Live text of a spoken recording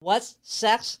What's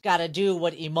sex got to do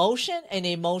with emotion and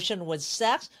emotion with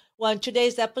sex? Well, in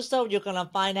today's episode, you're going to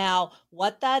find out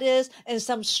what that is and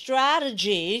some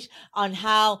strategies on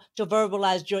how to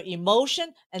verbalize your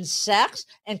emotion and sex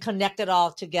and connect it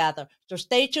all together. So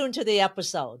stay tuned to the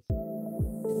episode.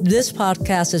 This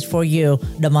podcast is for you,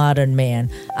 the modern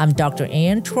man. I'm Dr.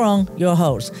 Ann Trung, your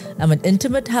host. I'm an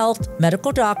intimate health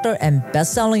medical doctor and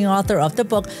best-selling author of the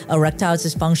book, Erectile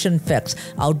Dysfunction Fix.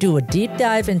 I'll do a deep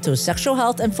dive into sexual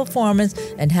health and performance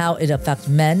and how it affects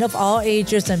men of all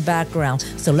ages and backgrounds.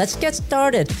 So let's get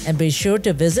started, and be sure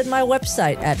to visit my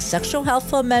website at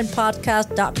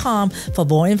sexualhealthformenpodcast.com for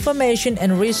more information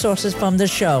and resources from the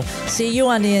show. See you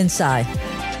on the inside.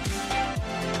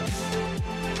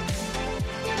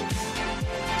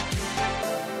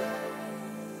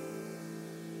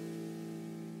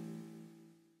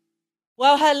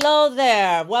 Well, hello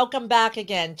there. Welcome back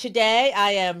again. Today,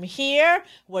 I am here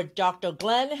with Dr.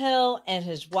 Glenn Hill and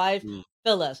his wife,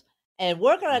 Phyllis. And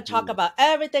we're going to talk about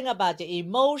everything about the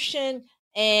emotion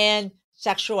and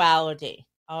sexuality.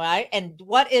 All right. And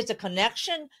what is the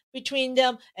connection between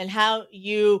them and how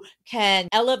you can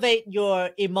elevate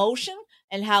your emotion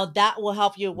and how that will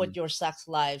help you with your sex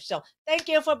life. So thank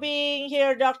you for being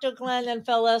here, Dr. Glenn and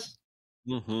Phyllis.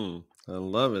 I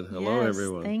love it. Hello,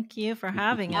 everyone. Thank you for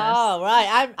having us. All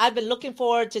right. I've been looking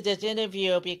forward to this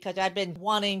interview because I've been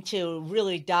wanting to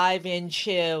really dive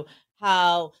into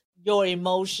how your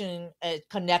emotion is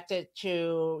connected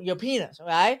to your penis,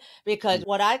 right? Because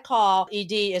what I call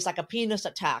ED is like a penis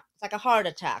attack. It's like a heart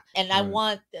attack. And I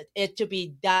want it to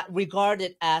be that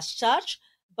regarded as such.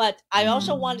 But I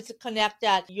also wanted to connect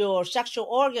that your sexual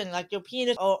organ, like your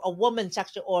penis or a woman's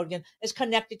sexual organ, is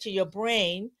connected to your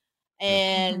brain.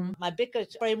 And my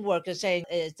biggest framework is saying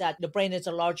is that the brain is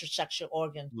a larger sexual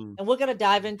organ. And we're going to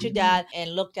dive into that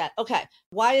and look at, okay,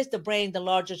 why is the brain the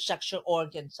largest sexual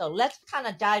organ? So let's kind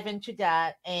of dive into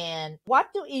that. And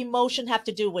what do emotion have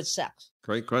to do with sex?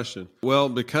 Great question. Well,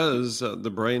 because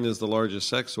the brain is the largest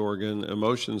sex organ,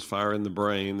 emotions fire in the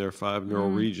brain. There are 5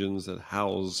 neural regions that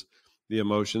house the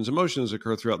emotions. Emotions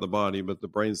occur throughout the body, but the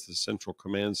brain's the central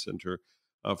command center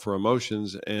for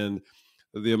emotions. And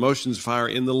the emotions fire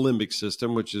in the limbic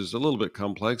system, which is a little bit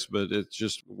complex, but it's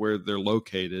just where they're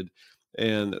located.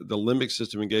 And the limbic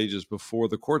system engages before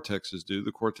the cortexes do.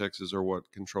 The cortexes are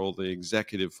what control the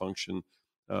executive function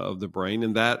of the brain,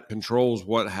 and that controls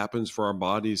what happens for our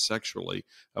bodies sexually,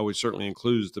 which certainly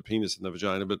includes the penis and the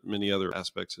vagina, but many other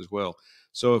aspects as well.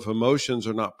 So if emotions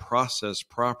are not processed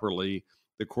properly,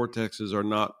 the cortexes are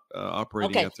not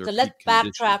operating at their peak let's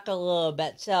condition. backtrack a little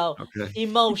bit. So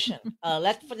emotion,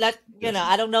 let's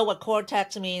I don't know what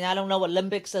cortex mean. I don't know what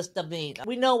limbic system mean.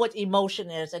 We know what emotion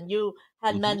is. And you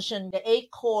had mentioned the 8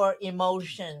 core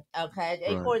emotion. Okay.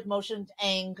 The 8 core emotions: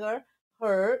 anger,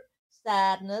 hurt,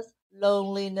 sadness,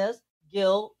 loneliness,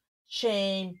 guilt,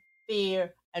 shame,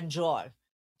 fear, and joy.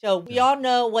 So we all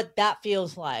know what that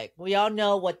feels like. We all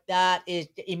know what that is,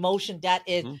 the emotion that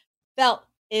is felt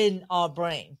in our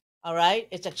brain. All right.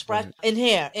 It's expressed in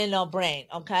here, in our brain.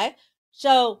 Okay.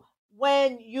 So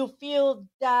when you feel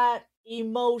that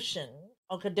emotion,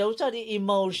 okay, those are the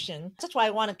emotions. That's why I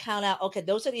want to count out, okay,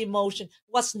 those are the emotions.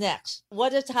 What's next?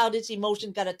 What is how this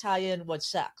emotion got to tie in with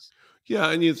sex?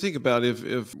 Yeah, and you think about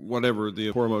if whatever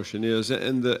the core emotion is,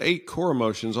 and the 8 core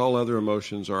emotions, all other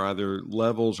emotions are either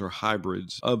levels or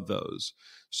hybrids of those.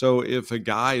 So if a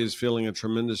guy is feeling a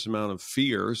tremendous amount of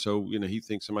fear, so he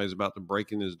thinks somebody's about to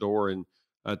break in his door and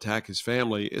attack his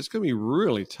family, it's going to be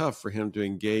really tough for him to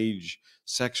engage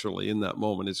sexually in that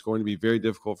moment. It's going to be very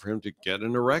difficult for him to get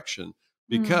an erection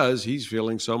because he's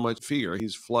feeling so much fear.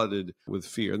 He's flooded with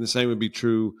fear. And the same would be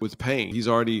true with pain. He's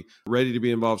already ready to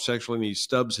be involved sexually and he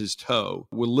stubs his toe.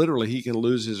 Well, literally, he can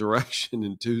lose his erection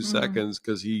in 2 seconds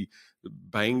because he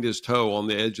banged his toe on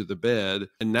the edge of the bed.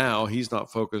 And now he's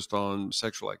not focused on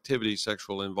sexual activity,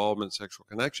 sexual involvement, sexual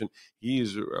connection.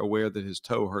 He's aware that his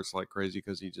toe hurts like crazy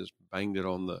because he just banged it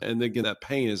on and again, that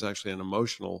pain is actually an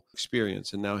emotional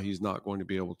experience. And now he's not going to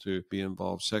be able to be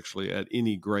involved sexually at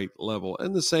any great level.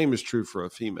 And the same is true for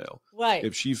a female. Right.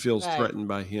 If she feels threatened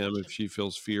by him, if she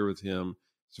feels fear with him,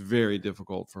 it's very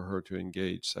difficult for her to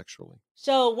engage sexually.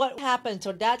 So what happens?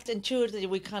 So that's intuitively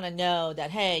we kind of know that,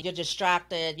 hey, you're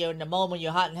distracted. You're in the moment,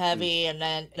 you're hot and heavy. And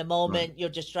then the moment you're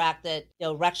distracted, the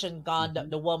erection gone,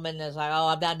 the woman is like, oh,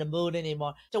 I'm not in the mood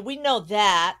anymore. So we know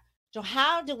that. So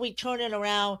how do we turn it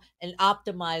around and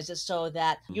optimize it so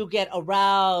that you get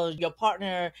aroused, your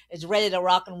partner is ready to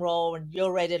rock and roll, and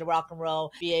you're ready to rock and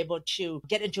roll, be able to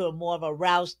get into a more of a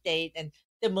aroused state and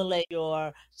stimulate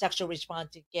your sexual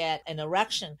response to get an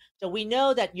erection. So we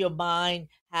know that your mind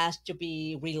has to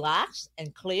be relaxed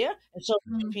and clear, and so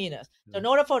is your Mhm. penis. So in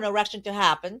order for an erection to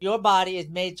happen, your body is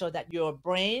made so that your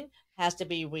brain has to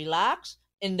be relaxed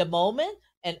in the moment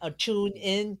and attuned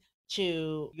in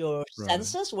to your Right.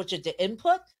 senses, which is the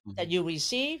input that Mhm. you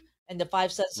receive. And the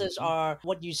five senses Mhm. are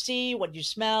what you see, what you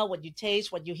smell, what you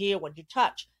taste, what you hear, what you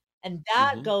touch. And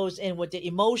that Mhm. goes in with the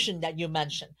emotion that you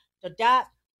mentioned. So that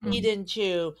feed Mhm. Right.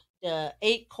 into the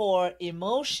eight core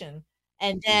emotion.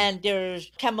 And Mm. then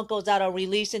there's chemicals that are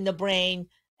released in the brain.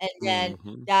 And then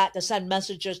Mhm. that to send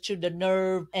messages to the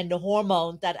nerve and the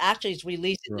hormone that actually is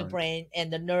released in the Right. brain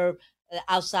and the nerve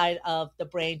outside of the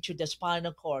brain to the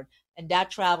spinal cord. And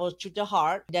that travels to the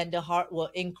heart. Then the heart will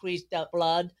increase the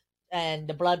blood and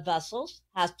the blood vessels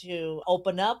has to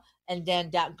open up, and then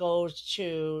that goes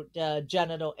to the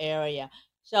genital area.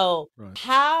 So Right.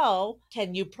 how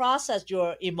can you process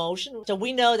your emotion? So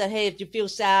we know that, hey, if you feel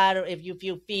sad or if you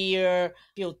feel fear,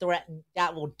 feel threatened,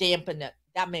 that will dampen it.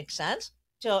 That makes sense.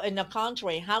 So in the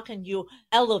contrary, how can you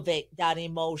elevate that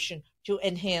emotion to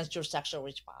enhance your sexual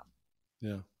response?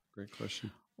 Yeah. Great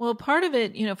question. Well, part of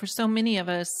it, for so many of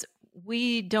us,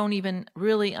 we don't even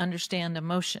really understand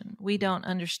emotion. We don't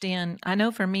understand. I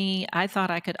know for me, I thought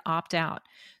I could opt out.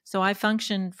 So I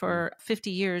functioned Mm. for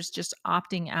 50 years just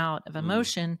opting out of Mm.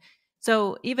 emotion.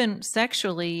 So even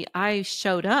sexually, I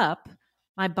showed up,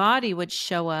 my body would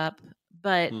show up,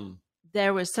 but Mm.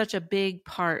 there was such a big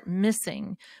part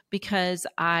missing because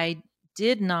I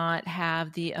did not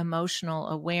have the emotional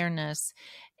awareness.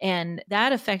 And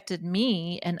that affected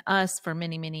me and us for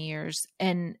many, many years.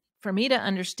 And for me to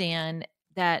understand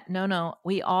that, no,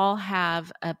 we all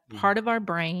have a Mm. part of our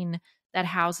brain that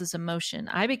houses emotion.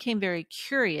 I became very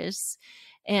curious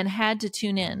and had to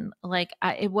tune Right. in.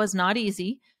 It was not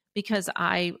easy because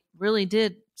I really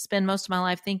did spend most of my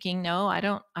life thinking, no,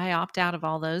 I opt out of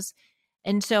all those.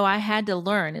 And so I had to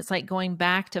learn. It's like going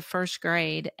back to first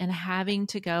grade and having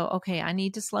to go, okay, I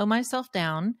need to slow myself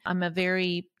down. I'm a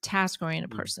very task oriented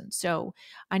Mm. person. So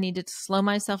I needed to slow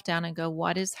myself down and go,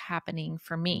 what is happening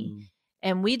for me? Mm.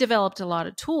 And we developed a lot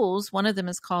of tools. One of them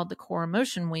is called the core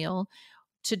emotion wheel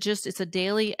it's a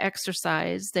daily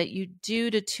exercise that you do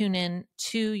to tune in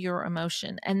to your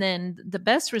emotion. And then the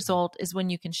best result is when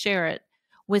you can share it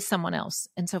with someone else.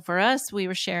 And so for us, we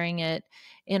were sharing it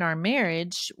in our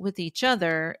marriage with each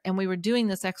other. And we were doing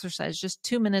this exercise just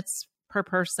 2 minutes per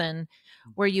person,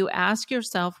 where you ask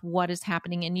yourself what is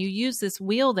happening. And you use this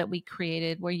wheel that we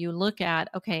created where you look at,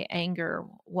 okay, anger.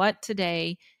 What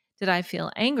today did I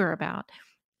feel anger about?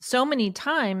 So many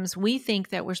times we think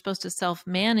that we're supposed to self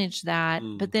manage that,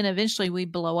 but Mm. then eventually we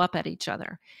blow up at each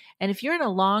other. And if you're in a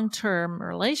long term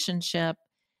relationship,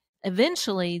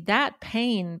 eventually that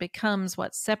pain becomes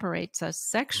what separates us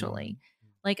Right. sexually.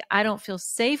 Like, I don't feel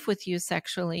safe with you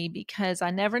sexually because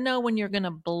I never know when you're going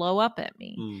to blow up at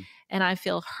me. Mm. And I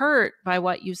feel hurt by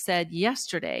what you said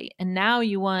yesterday. And now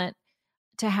you want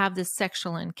to have this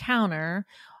sexual encounter.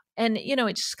 And,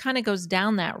 it just kind of goes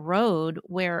down that road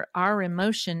where our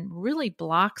emotion really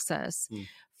blocks us Mm.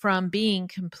 from being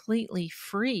completely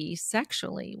free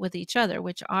sexually with each other,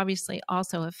 which obviously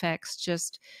also affects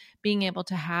just being able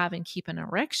to have and keep an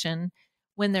erection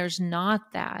when there's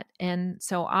not that. And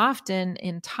so often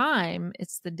in time,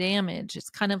 it's the damage. It's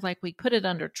kind of like we put it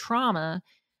under trauma.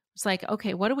 It's like,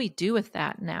 okay, what do we do with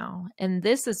that now? And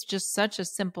this is just such a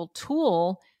simple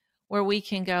tool where we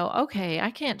can go, okay,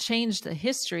 I can't change the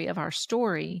history of our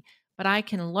story, but I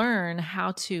can learn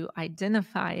how to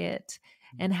identify it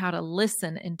and how to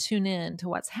listen and tune in to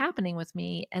what's happening with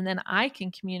me. And then I can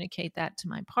communicate that to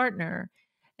my partner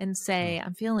and Yeah. say,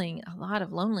 I'm feeling a lot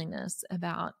of loneliness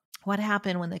about what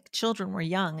happened when the children were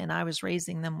young and I was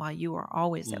raising them while you were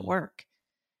always at Mm. work.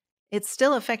 It's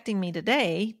still affecting me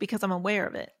today because I'm aware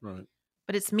of it, Right.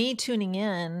 but it's me tuning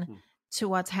in Mm. to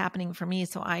what's happening for me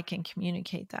so I can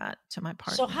communicate that to my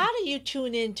So partner. how do you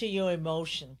tune into your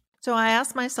emotion? So I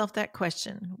asked myself that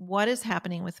question. What is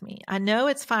happening with me? I know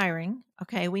it's firing.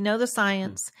 Okay. We know the Mm.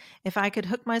 science. If I could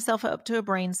hook myself up to a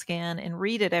brain scan and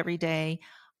read it every day,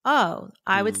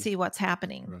 I would Mm. see what's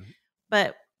happening. Right.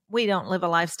 But we don't live a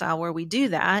lifestyle where we do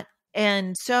that.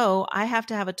 And so I have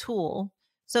to have a tool.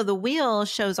 So the wheel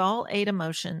shows all 8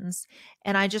 emotions,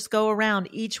 and I just go around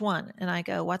each one and I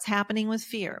go, what's happening with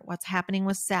fear? What's happening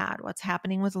with sad? What's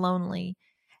happening with lonely?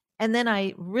 And then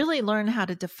I really learn how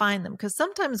to define them, because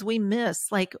sometimes we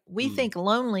miss, like, we Mm. think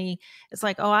lonely is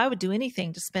like, oh, I would do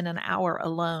anything to spend an hour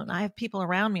alone. I have people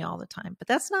around me all the time. But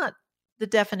that's not the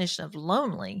definition of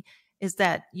lonely, is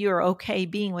that you're okay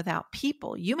being without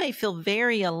people. You may feel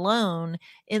very alone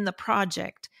in the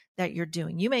project that you're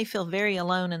doing. You may feel very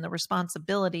alone in the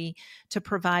responsibility to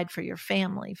provide for your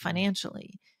family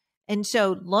financially. And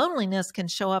so loneliness can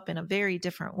show up in a very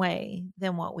different way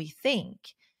than what we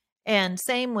think. And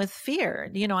same with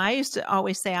fear. I used to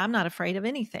always say, I'm not afraid of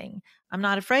anything. I'm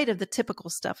not afraid of the typical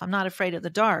stuff. I'm not afraid of the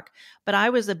dark. But I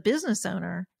was a business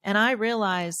owner, and I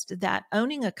realized that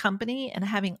owning a company and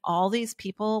having all these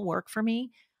people work for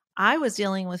me, I was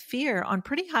dealing with fear on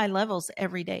pretty high levels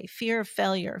every day. Fear of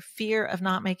failure, fear of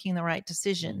not making the right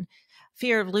decision,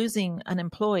 fear of losing an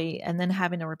employee and then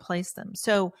having to replace them.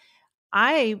 So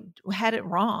I had it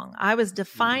wrong. I was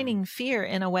defining fear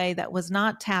in a way that was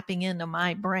not tapping into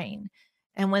my brain.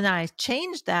 And when I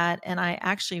changed that and I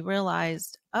actually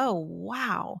realized, oh,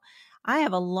 wow, I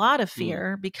have a lot of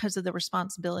fear because of the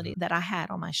responsibility that I had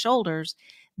on my shoulders,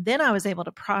 then I was able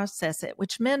to process it,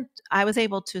 which meant I was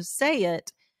able to say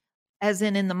it as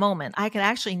in the moment. I could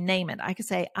actually name it. I could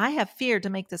say, I have fear to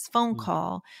make this phone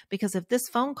call because if this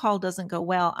phone call doesn't go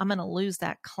well, I'm going to lose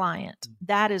that client.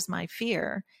 That is my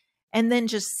fear. And then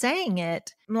just saying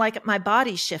it, like my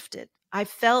body shifted. I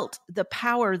felt the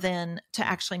power then to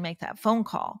actually make that phone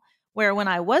call. Where when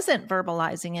I wasn't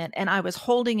verbalizing it and I was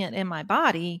holding it in my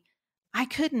body,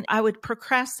 I would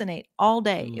procrastinate all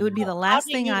day. It would be the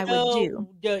last thing I would do.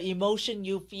 The emotion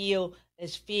you feel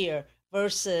is fear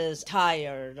versus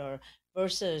tired or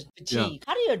versus fatigue. Yeah.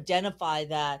 How do you identify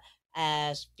that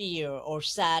as fear or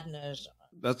sadness?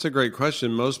 That's a great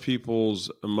question. Most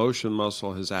people's emotion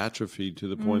muscle has atrophied to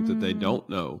the point that they don't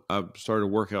know. I started a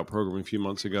workout program a few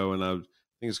months ago, and I think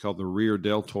it's called the rear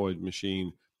deltoid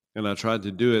machine. And I tried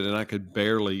to do it, and I could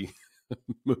barely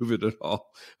move it at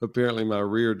all. Apparently, my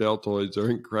rear deltoids are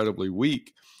incredibly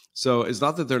weak. So it's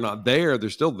not that they're not there. They're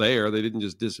still there. They didn't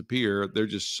just disappear. They're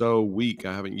just so weak.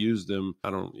 I haven't used them.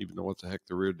 I don't even know what the heck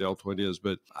the rear deltoid is,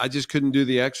 but I just couldn't do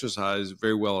the exercise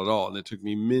very well at all. And it took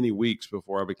me many weeks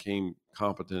before I became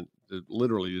competent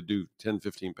to do 10,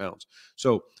 15 pounds.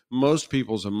 So most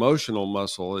people's emotional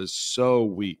muscle is so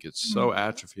weak. It's so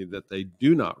atrophied that they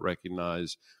do not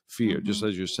recognize fear. Just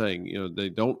as you're saying, they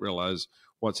don't realize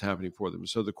what's happening for them.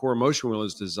 So the core emotion wheel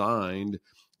is designed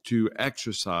to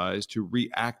exercise, to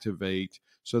reactivate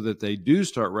so that they do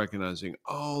start recognizing,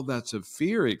 oh, that's a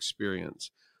fear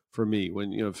experience for me.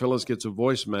 When, Phyllis gets a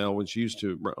voicemail when she used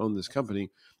to own this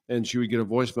company and she would get a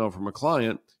voicemail from a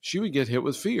client, she would get hit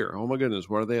with fear. Oh my goodness,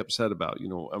 what are they upset about?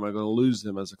 Am I going to lose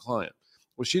them as a client?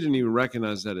 Well, she didn't even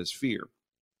recognize that as fear.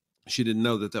 She didn't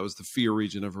know that was the fear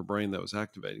region of her brain that was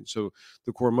activating. So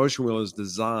the core emotion wheel is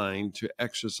designed to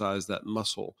exercise that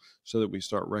muscle so that we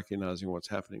start recognizing what's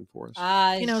happening for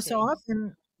us. So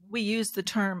often we use the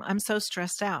term, I'm so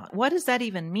stressed out. What does that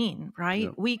even mean, right? Yeah.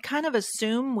 We kind of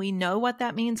assume we know what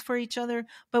that means for each other,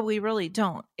 but we really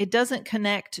don't. It doesn't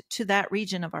connect to that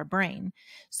region of our brain.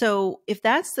 So if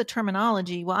that's the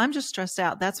terminology, well, I'm just stressed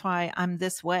out. That's why I'm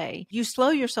this way. You slow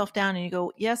yourself down and you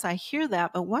go, yes, I hear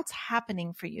that, but what's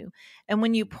happening for you? And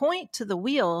when you point to the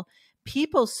wheel,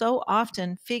 people so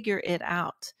often figure it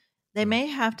out. They may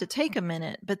have to take a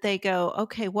minute, but they go,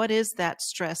 okay, what is that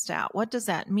stressed out? What does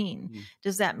that mean?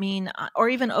 Does that mean, or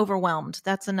even overwhelmed?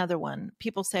 That's another one.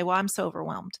 People say, well, I'm so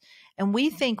overwhelmed. And we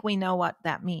think we know what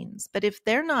that means. But if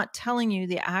they're not telling you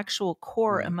the actual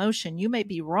core emotion, you may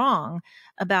be wrong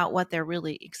about what they're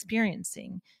really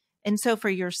experiencing. And so for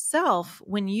yourself,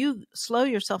 when you slow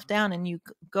yourself down and you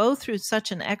go through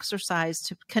such an exercise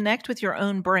to connect with your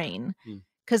own brain,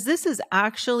 because this is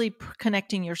actually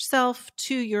connecting yourself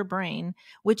to your brain,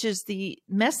 which is the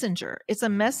messenger. It's a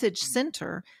message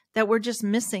center that we're just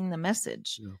missing the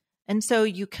message. Yeah. And so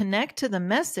you connect to the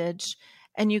message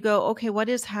and you go, okay, what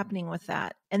is happening with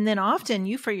that? And then often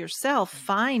you for yourself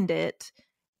find it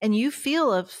and you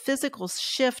feel a physical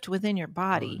shift within your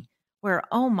body where,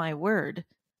 oh my word,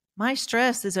 my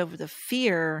stress is over the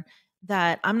fear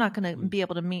that I'm not going to be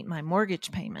able to meet my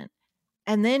mortgage payment.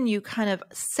 And then you kind of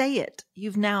say it.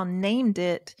 You've now named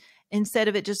it instead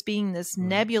of it just being this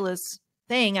nebulous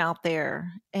thing out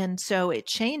there. And so it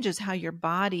changes how your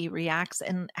body reacts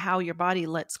and how your body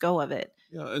lets go of it.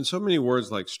 Yeah. And so many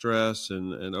words like stress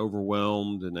and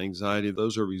overwhelmed and anxiety,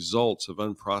 those are results of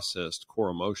unprocessed core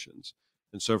emotions.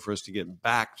 And so for us to get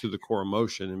back to the core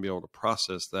emotion and be able to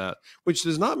process that, which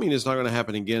does not mean it's not going to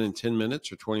happen again in 10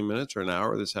 minutes or 20 minutes or an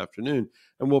hour this afternoon,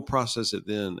 and we'll process it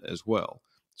then as well.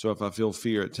 So if I feel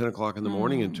fear at 10 o'clock in the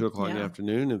morning and 2 o'clock in the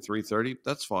afternoon and 3:30,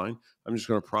 that's fine. I'm just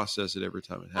going to process it every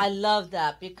time it happens. I love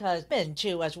that because men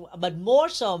too, but more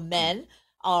so men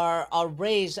are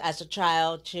raised as a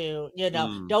child to,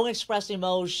 don't express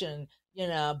emotion,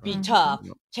 be tough,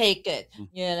 take it,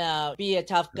 be a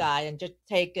tough guy and just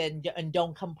take it and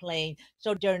don't complain.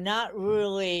 So they're not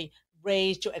really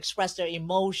raised to express their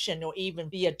emotion or even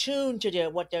be attuned to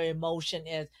what their emotion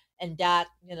is. And that,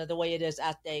 the way it is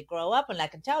as they grow up. And I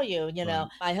can tell you, Right.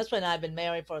 my husband and I have been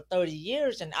married for 30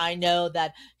 years, and I know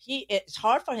that it's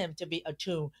hard for him to be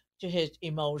attuned to his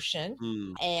emotion.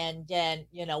 Mm, And then,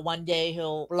 one day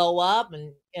he'll blow up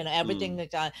and, everything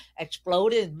mm,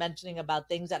 exploded, mentioning about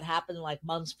things that happened like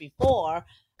months before,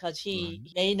 because he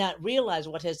right. may not realize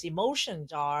what his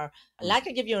emotions are. And Mm, I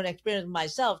can give you an experience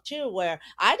myself too, where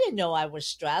I didn't know I was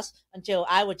stressed until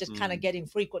I was just kind of mm. getting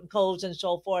frequent colds and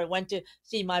so forth. I went to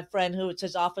see my friend who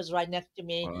his office right next to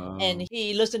me, and Wow.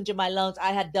 he listened to my lungs.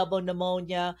 I had double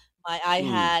pneumonia.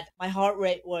 Mm, My heart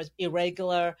rate was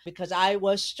irregular because I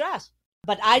was stressed,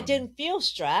 but I wow. didn't feel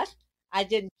stressed. I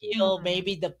didn't feel Mhm.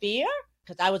 maybe the fear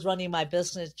because I was running my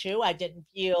business too. I didn't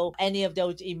feel any of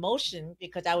those emotions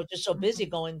because I was just so busy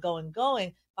Mhm. going, going,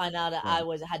 going. Find out that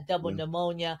Right. had double Yeah.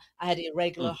 pneumonia. I had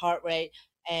irregular Mm, heart rate.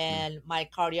 yeah. And my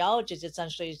cardiologist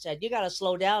essentially said, "You got to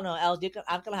slow down, or else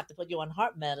I'm going to have to put you on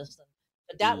heart medicine."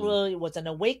 But that Mm, really was an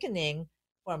awakening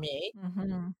for me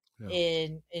Mhm. yeah.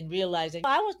 in realizing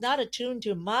I was not attuned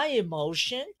to my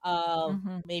emotion of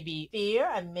Mhm. maybe fear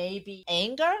and maybe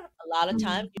anger. A lot of Mm,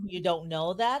 times Mhm. you don't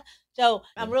know that. So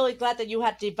yeah. I'm really glad that you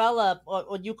had developed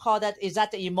what you call that. Is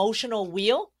that the emotional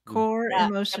wheel? Mm, Core Yeah,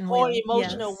 the emotion core wheel.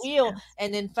 emotional Yes. wheel. Yes.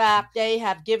 And in fact, they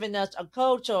have given us a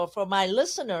code. So for my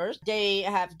listeners, they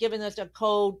have given us a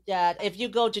code that if you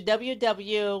go to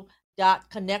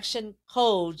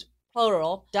www.connectioncodes,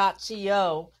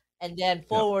 plural.co, and then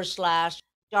yeah. /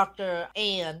 Dr.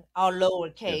 Ann, our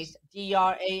lowercase, Yes. Hmm.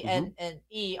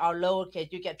 DRANNE, our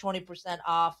lowercase, you get 20%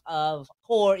 off of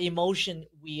core emotion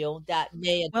wheel that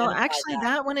may Well, identify actually, that.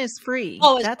 that one is free.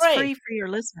 Oh, it's That's free. free for your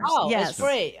listeners. Oh, it's Yeah. Yes.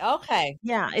 free. Okay.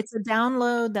 Yeah, it's a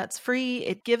download that's free.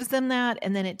 It gives them that,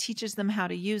 and then it teaches them how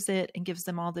to use it and gives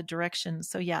them all the directions.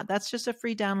 So, yeah, that's just a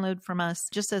free download from us,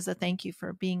 just as a thank you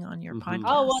for being on your Hmm.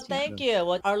 Oh, well, podcast. Yeah. thank you.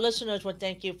 Well, our listeners would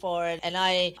thank you for it. And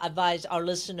I advise our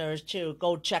listeners to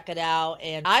go check it out.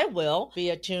 And I will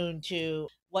be attuned to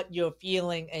what you're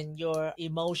feeling and your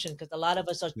emotion because a lot of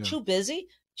us are Yeah. too busy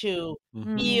to Hmm.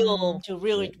 Mm, to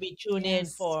really Yeah. be tuned in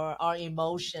yes. for our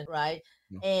emotion, right?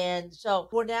 Yeah. And so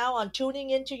we're now on tuning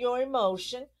into your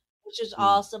emotion, which is Mm,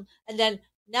 awesome. And then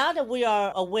now that we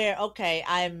are aware, okay,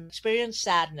 I'm experiencing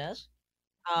sadness.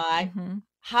 Mhm.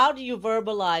 How do you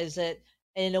verbalize it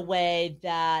in a way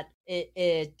that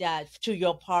that to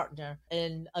your partner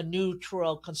in a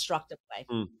neutral, constructive way?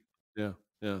 mm. Yeah.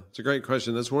 Yeah. It's a great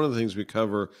question. That's one of the things we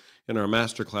cover in our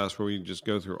master class where we just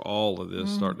go through all of this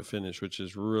Mm, start to finish, which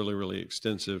is really, really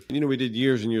extensive. We did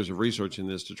years and years of research in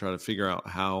this to try to figure out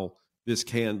how this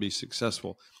can be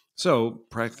successful. So,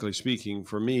 practically speaking,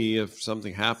 for me, if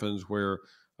something happens where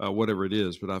whatever it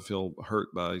is, but I feel hurt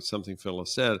by something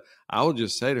Phyllis said, I'll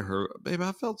just say to her, "Babe,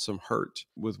 I felt some hurt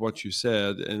with what you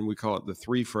said." And we call it the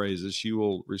three phrases. She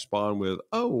will respond with,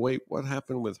 "Oh, wait, what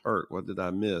happened with hurt? What did I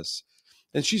miss?"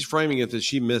 And she's framing it that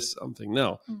she missed something.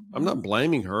 No, I'm mhm. not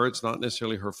blaming her. It's not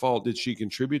necessarily her fault. Did she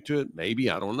contribute to it?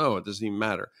 Maybe. I don't know. It doesn't even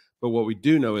matter. But what we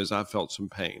do know is I felt some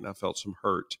pain. I felt some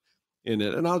hurt in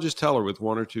it. And I'll just tell her with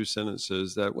one or two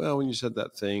sentences that, well, when you said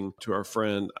that thing to our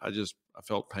friend, I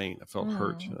felt pain. I felt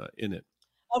hurt Mm, in it.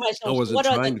 All right. I So wasn't what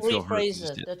are the trying to three feel hurt. I just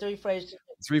phrases? did. The three phrases.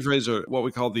 Three phrases are what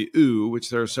we call the ooh,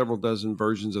 which there are several dozen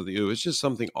versions of the ooh. It's just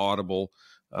something audible,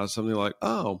 something like,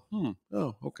 oh,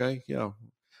 oh, okay, yeah.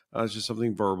 It's just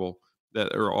something verbal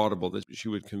that or audible that she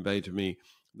would convey to me.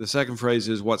 The second phrase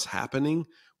is what's happening.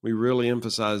 We really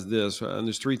emphasize this. And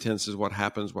there's three tenses: what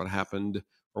happens, what happened,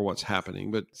 or what's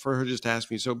happening. But for her just to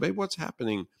ask me, so babe, what's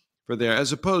happening for there?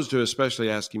 As opposed to especially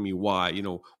asking me why,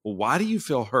 well, why do you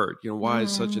feel hurt? Why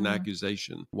is such an mm,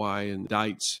 accusation? Why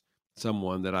indicts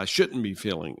someone that I shouldn't be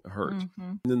feeling hurt?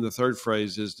 mhm, And then the third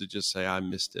phrase is to just say, I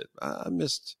missed it. I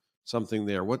missed something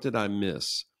there. What did I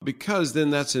miss? Because then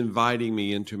that's inviting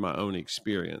me into my own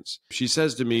experience. She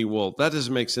says to me, well, that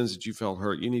doesn't make sense that you felt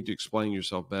hurt. You need to explain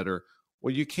yourself better.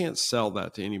 Well, you can't sell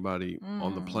that to anybody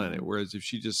on the planet. mm, Whereas if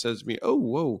she just says to me, oh,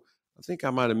 whoa, I think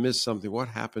I might have missed something. What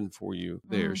happened for you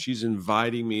there? mm, She's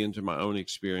inviting me into my own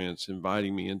experience,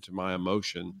 inviting me into my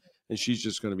emotion. And she's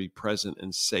just going to be present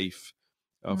and safe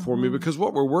for me mhm, because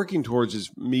what we're working towards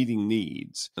is meeting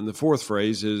needs. And the fourth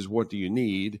phrase is, what do you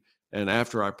need? And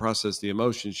after I process the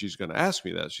emotion, she's going to ask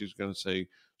me that. She's going to say,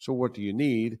 so what do you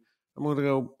need? I'm going to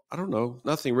go, I don't know,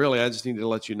 nothing really. I just need to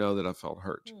let you know that I felt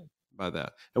hurt Hmm. by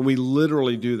that. And we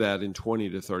literally do that in 20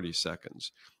 to 30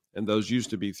 seconds. And those used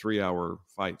to be 3-hour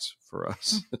fights for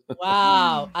us.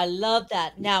 Wow, I love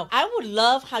that. Now, I would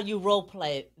love how you role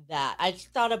play that. I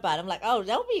thought about it. I'm like, oh,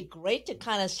 that would be great to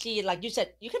kind of see. Like you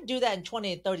said, you could do that in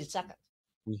 20 and 30 seconds.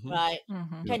 Hmm. right? Yeah.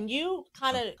 Mm-hmm. Can you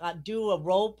kind of do a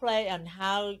role play on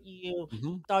how you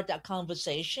Hmm. start that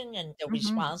conversation and the Mm-hmm.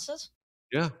 responses?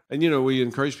 Yeah. And, we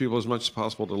encourage people as much as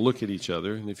possible to look at each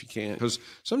other. And if you can't, because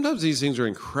sometimes these things are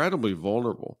incredibly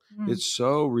vulnerable, it's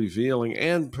so revealing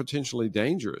and potentially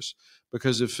dangerous.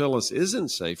 Because if Phyllis isn't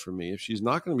safe for me, if she's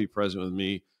not going to be present with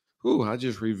me, I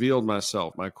just revealed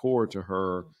myself, my core to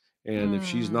her. And if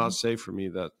she's not Mm. safe for me,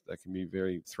 that can be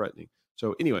very threatening.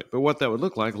 So, anyway, but what that would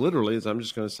look like literally is I'm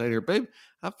just going to say to her, babe,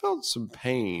 I felt some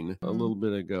pain a Mm. little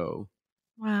bit ago.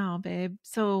 Wow, babe.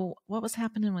 So what was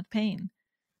happening with pain?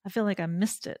 I feel like I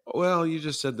missed it. Well, you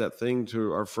just said that thing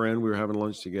to our friend. We were having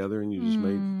lunch together, and you just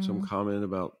made some Mm. comment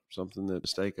about something that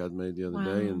mistake I'd made the other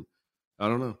day, Wow. and I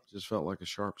don't know, just felt like a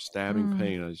sharp stabbing Mm.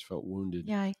 pain. I just felt wounded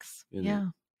Yikes. in it. Yeah,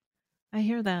 I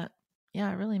hear that. Yeah,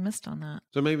 I really missed on that.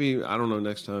 So maybe I don't know.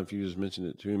 Next time, if you just mention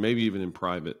it to me, maybe even in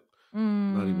private,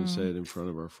 not even say Mm. it in front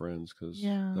of our friends, because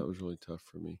Yeah, that was really tough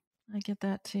for me. I get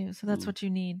that too. So that's Mm, what you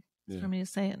need is yeah, for me to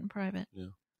say it in private. yeah,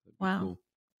 that'd be Wow. cool. Thank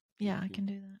Yeah, I you. can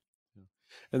do that. Yeah.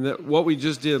 And that what we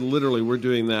just did, literally, we're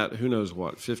doing that, who knows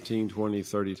what, 15, 20,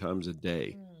 30 times a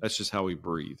day. Mm. That's just how we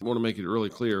breathe. I want to make it really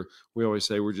clear. We always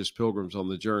say we're just pilgrims on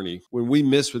the journey. When we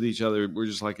miss with each other, we're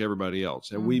just like everybody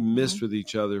else. And we Mm-hmm. missed with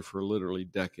each other for literally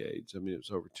decades. I mean, it was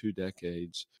over 2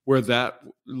 decades where that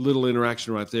little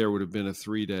interaction right there would have been a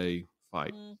 3-day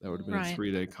fight. That would have been a Right.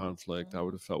 3-day conflict. I would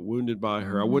Mhm. have felt wounded by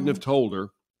her. I wouldn't Mm-hmm. have told her.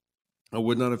 I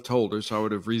would not have told her. So I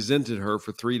would have resented her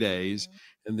for 3 days. Mhm.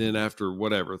 And then after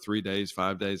whatever, 3 days,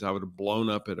 5 days, I would have blown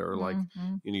up at her like,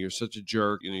 Mm-hmm. you're such a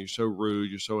jerk. You're so rude.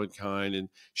 You're so unkind. And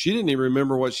she didn't even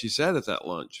remember what she said at that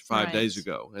lunch 5 days Right.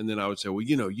 ago. And then I would say, well,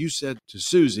 you said to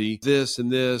Susie this and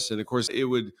this. And of course, it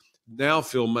would now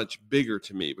feel much bigger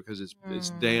to me because it's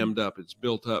Mm. dammed up. It's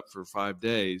built up for 5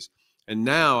 days. And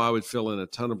now I would fill in a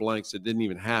ton of blanks that didn't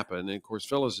even happen. And of course,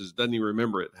 Phyllis doesn't even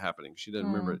remember it happening. She doesn't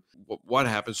remember Mm. it, what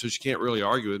happened. So she can't really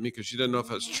argue with me because she doesn't know if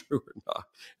that's true or not.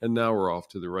 And now we're off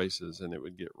to the races, and it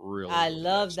would get really, I really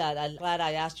love messy. that. I'm glad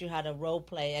I asked you how to role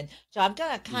play. And so I'm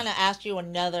going to kind of ask you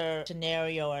another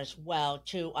scenario as well,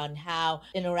 too, on how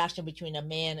interaction between a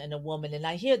man and a woman. And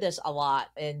I hear this a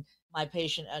lot in my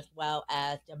patient as well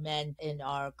as the men in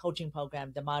our coaching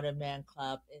program, the Modern Man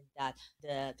Club, in that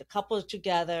the couple's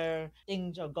together,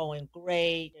 things are going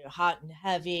great, they're hot and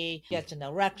heavy, gets an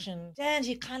erection, then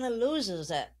he kind of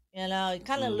loses it. He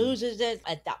kind of Mm, loses it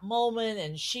at that moment,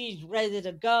 and she's ready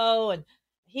to go, and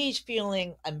he's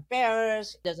feeling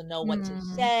embarrassed, doesn't know what to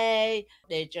Mm. say.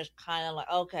 They just kind of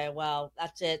like, okay, well,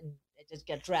 that's it, and they just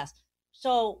get dressed.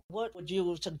 So, what would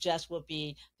you suggest would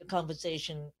be the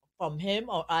conversation from him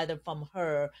or either from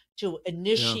her to yeah.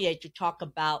 initiate to talk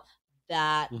about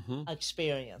that Hmm.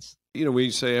 experience? We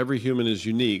say every human is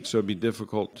unique, so it'd be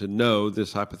difficult to know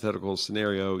this hypothetical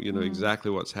scenario, Mm.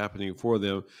 exactly what's happening for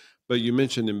them. But you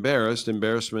mentioned embarrassed.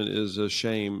 Embarrassment is a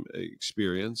shame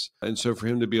experience. And so for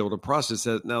him to be able to process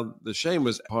that, now the shame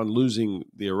was upon losing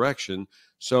the erection.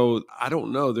 So I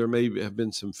don't know, there may have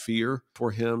been some fear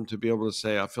for him to be able to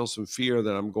say, I feel some fear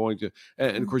that I'm going to.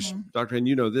 And of course, Mm-hmm. Dr. Ann,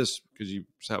 you know this because you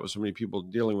sat with so many people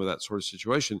dealing with that sort of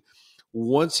situation.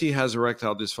 Once he has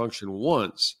erectile dysfunction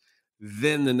once,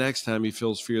 then the next time he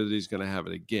feels fear that he's going to have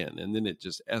it again. And then it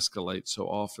just escalates so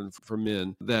often for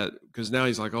men that because now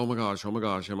he's like, oh my gosh, am I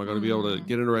going to be able to Mm.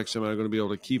 get an erection? Am I going to be able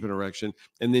to keep an erection?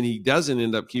 And then he doesn't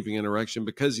end up keeping an erection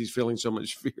because he's feeling so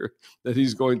much fear that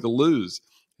he's going to lose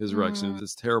his erection. Mm. It's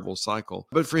this terrible cycle.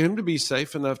 But for him to be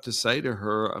safe enough to say to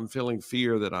her, I'm feeling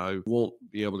fear that I won't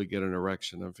be able to get an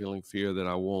erection. I'm feeling fear that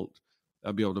I'll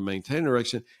be able to maintain an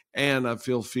erection. And I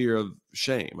feel fear of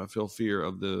shame. I feel fear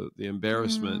of the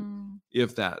embarrassment Mm.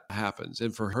 if that happens.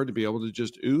 And for her to be able to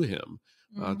just ooh him,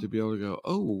 Mm. to be able to go,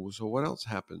 oh, so what else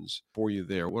happens for you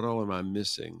there? What all am I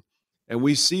missing? And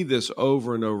we see this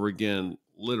over and over again,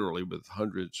 literally with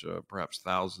hundreds, perhaps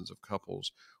thousands of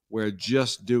couples, where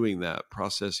just doing that,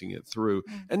 processing it through.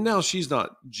 And now she's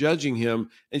not judging him,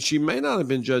 and she may not have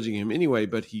been judging him anyway,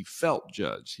 but he felt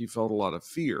judged. He felt a lot of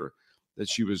fear that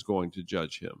she was going to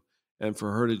judge him. And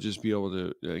for her to just be able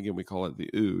to, again, we call it the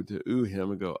ooh, to ooh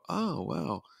him and go, oh,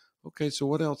 wow. Okay, so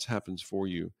what else happens for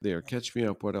you there? Catch me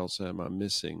up. What else am I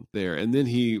missing there? And then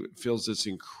he feels this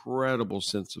incredible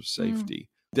sense of Mm. safety.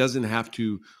 Doesn't have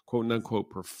to, quote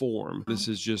unquote, perform. This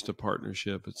is just a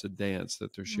partnership. It's a dance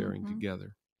that they're sharing Mm-hmm.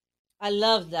 together. I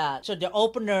love that. So the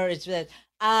opener is that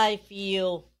I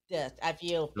feel this. I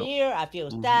feel Yep. fear. I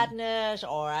feel Mhm. sadness,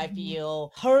 or I Mm-hmm.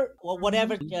 feel hurt, or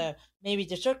whatever Mm-hmm. maybe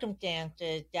the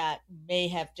circumstances that may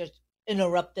have just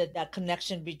interrupted that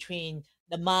connection between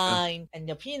the Yeah, mind and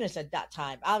the penis at that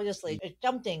time. Obviously, it's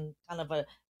something kind of a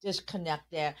disconnect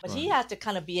there, but he right. has to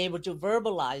kind of be able to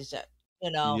verbalize it.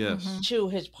 Yes. to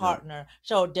his Yeah. partner.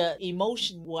 So the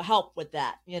emotion will help with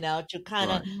that, to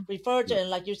kind of Right. Mhm. refer to, Yep. and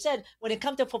like you said, when it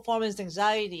comes to performance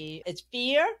anxiety, it's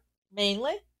fear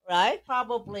mainly, right?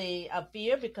 Probably a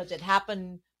fear because it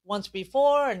happened once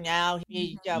before and now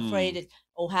he's afraid Mm. it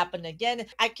will happen again.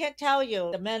 I can't tell you,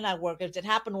 the men I work with, if it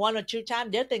happened one or two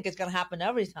times, they think it's going to happen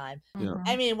every time. Yeah.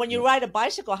 I Mhm. mean, when you Yep. ride a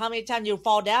bicycle, how many times you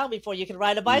fall down before you can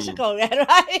ride a Mm. bicycle,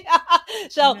 right?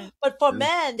 So, Right. but for Yeah.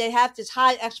 men, they have this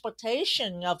high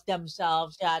expectation of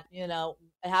themselves that,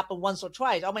 it happened once or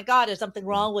twice. Oh my God, there's something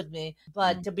wrong with me.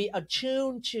 But to be Mhm.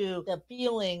 attuned to the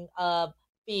feeling of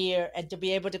fear and to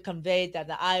be able to convey that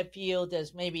I feel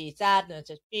there's maybe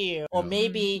sadness or fear, or Yeah.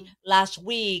 maybe Mhm. last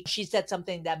week she said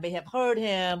something that may have hurt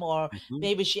him, or Mhm.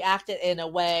 maybe she acted in a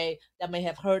way that may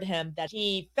have hurt him that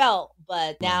he felt,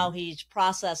 but now Right. he's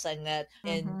processing it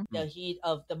in Mhm. the heat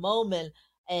of the moment.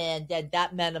 And then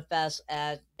that manifests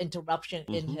as interruption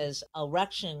in Mhm. his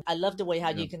erection. I love the way how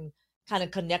Yeah. you can kind of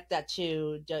connect that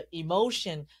to the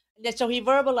emotion. And then so he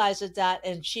verbalizes that,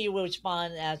 and she will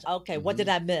respond as, "Okay, what did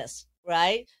Mhm. I miss?"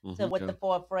 Right? So Mhm. with the Yeah.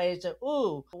 four phrase, of,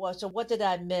 "Ooh, so what did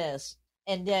I miss?"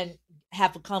 And then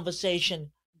have a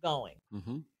conversation going.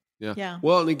 Mhm. Yeah. Yeah.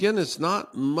 Well, and again, it's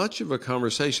not much of a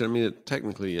conversation. I mean, it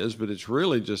technically is, but it's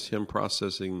really just him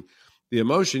processing the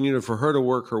emotion. For her to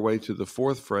work her way to the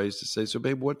fourth phrase to say, "So,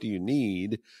 babe, what do you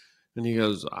need?" And he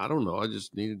goes, "I don't know. I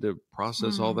just needed to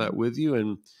process all that Mm. with you.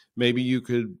 And maybe you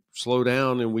could slow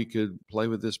down and we could play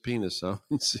with this penis some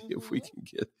and see if we Hmm.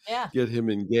 can Yeah. get him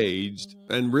engaged."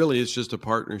 Hmm. And really, it's just a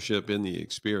partnership in the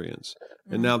experience.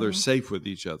 And now they're Mhm. safe with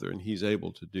each other, and he's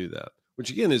able to do that,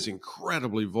 which again is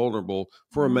incredibly vulnerable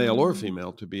for a male or Mhm.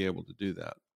 female to be able to do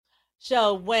that.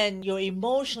 So when you're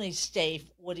emotionally safe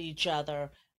with each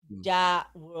other, Mm. that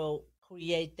will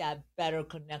create that better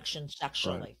connection Right.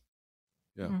 sexually,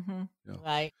 Yeah. Mhm. Yeah.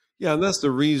 right? Yeah, and that's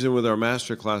the reason with our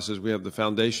master classes, we have the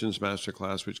foundations master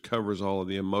class, which covers all of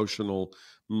the emotional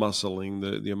muscling,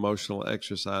 the emotional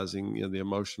exercising, the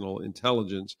emotional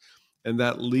intelligence. And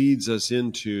that leads us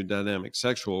into dynamic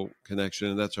sexual connection.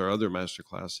 And that's our other master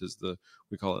class is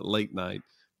we call it late night.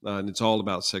 And it's all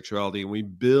about sexuality. And we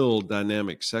build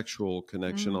dynamic sexual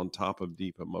connection Mm. on top of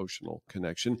deep emotional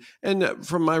connection. And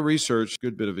from my research,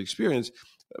 good bit of experience,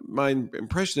 my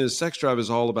impression is sex drive is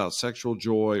all about sexual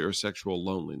joy or sexual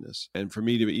loneliness. And for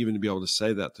me to even to be able to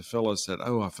say that to Phyllis that,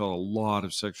 "Oh, I felt a lot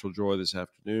of sexual joy this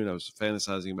afternoon. I was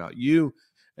fantasizing about you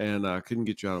and I couldn't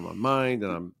get you out of my mind.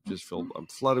 And Mhm. I'm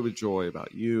flooded with joy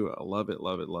about you. I love it,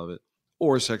 love it, love it."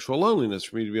 Or sexual loneliness,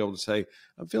 for me to be able to say,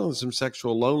 "I'm feeling some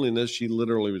sexual loneliness." She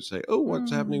literally would say, "Oh,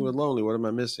 what's happening Mm. with lonely? What am I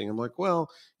missing?" I'm like, "Well,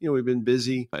 we've been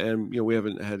busy and, we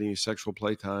haven't had any sexual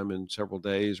playtime in several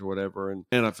days or whatever. And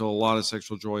I feel a lot of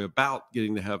sexual joy about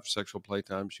getting to have sexual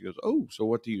playtime." She goes, "Oh, so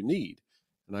what do you need?"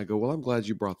 And I go, "Well, I'm glad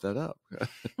you brought that up."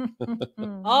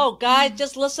 Oh, guys,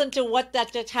 just listen to what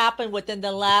that just happened within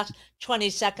the last 20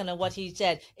 seconds of what he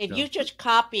said. If Yeah. you just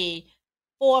copy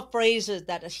four phrases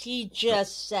that he Yep.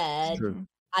 just It's said, true. Mhm.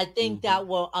 I think Hmm. that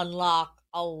will unlock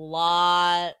a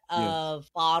lot Yes. of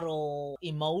bottled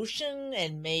emotion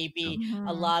and Yeah. maybe a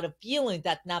Mhm. lot of feeling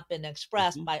that's not been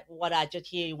expressed Hmm. by what I just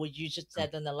hear what you just Yeah.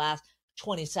 said in the last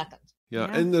 20 seconds. Yeah.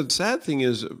 Yeah. And the sad thing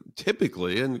is,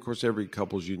 typically, and of course, every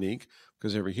couple's unique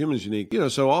because every human's unique,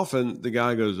 so often the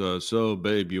guy goes, "So,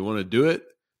 babe, you want to do it?"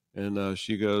 And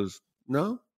she goes,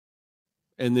 "No."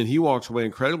 And then he walks away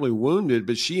incredibly wounded,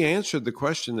 but she answered the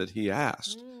question that he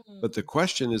asked. But the Mm.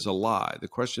 question is a lie. The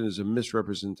question is a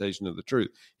misrepresentation of the truth.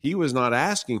 He was not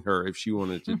asking her if she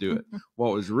wanted to do it.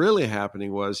 What was really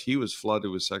happening was he was flooded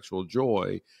with sexual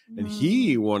joy and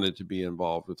he Mm. wanted to be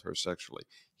involved with her sexually.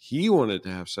 He wanted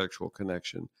to have sexual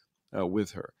connection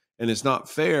with her. And it's not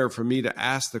fair for me to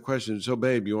ask the question, "So,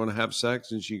 babe, you want to have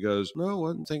sex?" And she goes, "No, I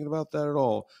wasn't thinking about that at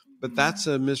all." But that's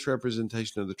Mhm. a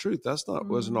misrepresentation of the truth. Wasn't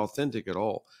Mhm. authentic at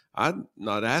all. I'm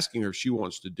not asking her if she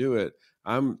wants to do it.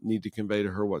 I need to convey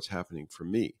to her what's happening for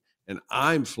me. And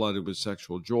I'm flooded with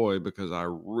sexual joy because I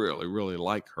really, really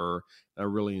like her. I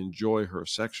really enjoy her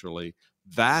sexually.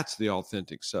 That's the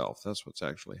authentic self. That's what's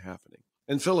actually happening.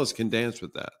 And Phyllis can dance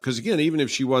with that. Because again, even if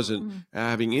she wasn't Mm.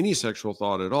 having any sexual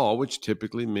thought at all, which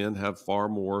typically men have far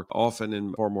more often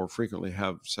and far more frequently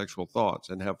have sexual thoughts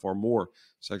and have far more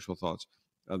sexual thoughts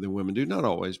than women do. Not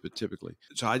always, but typically.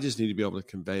 So I just need to be able to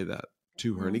convey that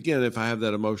to her. And Mm. again, if I have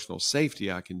that emotional safety,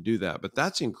 I can do that. But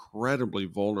that's incredibly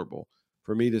vulnerable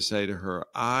for me to say to her,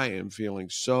 "I am feeling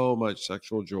so much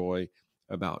sexual joy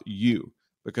about you."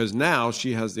 Because now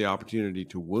she has the opportunity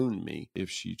to wound me if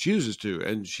she chooses to.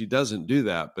 And she doesn't do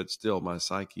that, but still my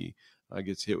psyche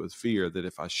gets hit with fear that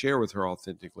if I share with her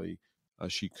authentically,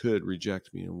 she could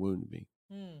reject me and wound me.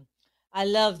 Hmm. I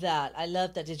love that. I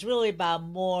love that. It's really about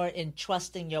more in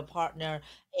trusting your partner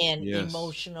and Yes.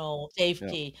 emotional Yeah.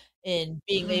 safety in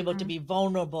being able to Mhm. be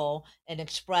vulnerable and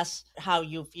express how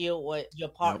you feel with your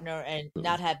Yep. partner and Absolutely.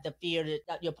 not have the fear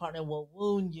that your partner will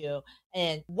wound you.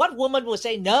 And what woman would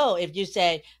say no if you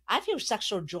say, I feel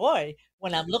sexual joy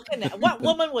when I'm looking at what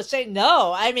woman would say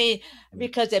no? I mean,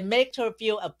 because it makes her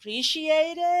feel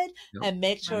appreciated Yep. and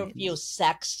makes her Right. feel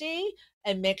sexy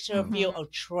and makes her Yep. feel Mhm.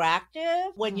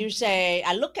 attractive. When you Mhm. say,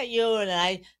 I look at you and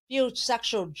I feel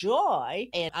sexual joy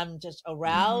and I'm just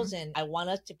aroused Mhm. and I want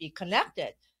us to be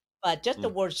connected. But just the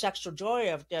Mm. word sexual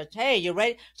joy of just, hey, you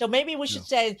ready? So maybe we Yeah. should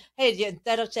say, hey,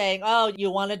 instead of saying, oh,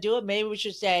 you want to do it, maybe we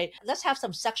should say, let's have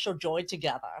some sexual joy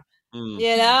together. Mm.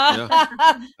 You know?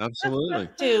 Yeah. Absolutely.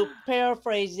 To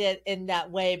paraphrase it in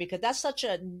that way, because that's such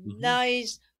a Hmm.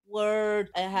 nice word.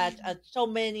 It had so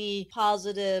many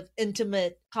positive,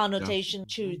 intimate Yeah. connotation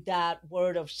to that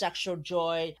word of sexual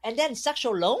joy, and then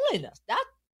sexual loneliness. That's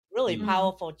really Mm. Mhm.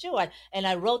 powerful too. And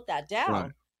I wrote that Right.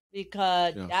 down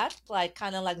because Yeah. that's like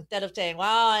kind of like instead of saying,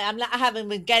 "Well, I haven't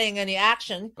been getting any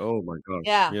action." Oh my gosh.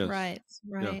 Yeah, Yes. Right.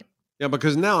 Yeah. Right. Yeah,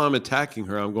 because now I'm attacking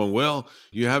her. I'm going, well,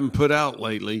 you haven't put out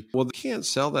lately. Well, they can't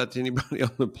sell that to anybody on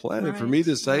the planet. For me Right.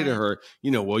 to say to Right. her,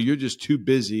 well, you're just too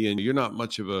busy and you're not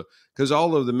much of a, because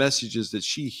all of the messages that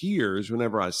she hears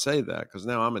whenever I say that, because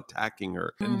now I'm attacking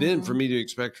her. And then for Mhm. me to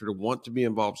expect her to want to be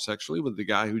involved sexually with the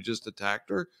guy who just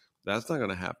attacked her, that's not going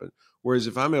to happen. Whereas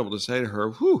if I'm able to say to her,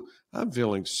 whew, I'm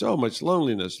feeling so much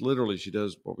loneliness. Literally, she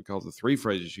does what we call the three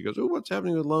phrases. She goes, oh, what's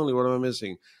happening with lonely? What am I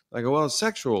missing? I go, well,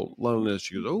 sexual loneliness.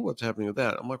 She goes, oh, what's happening with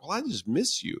that? I'm like, well, I just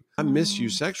miss you. I miss you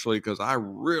Mhm. sexually because I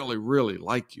really, really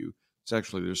like you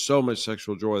sexually. There's so much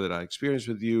sexual joy that I experience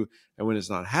with you. And when it's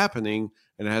not happening,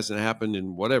 and it hasn't happened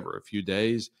in whatever, a few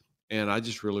days, and I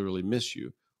just really, really miss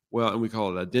you. Well, and we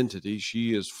call it identity.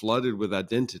 She is flooded with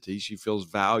identity. She feels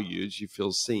valued. She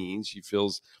feels seen. She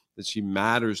feels that she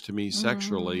matters to me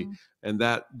sexually. Mhm. And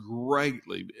that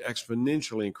greatly,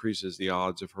 exponentially increases the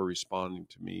odds of her responding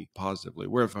to me positively.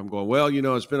 Where if I'm going, well,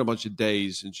 it's been a bunch of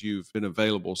days since you've been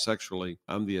available sexually,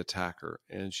 I'm the attacker,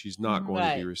 and she's not going to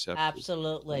Mhm. be right. receptive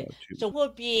Absolutely. to So, me. what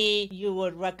would be you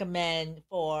would recommend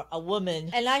for a woman?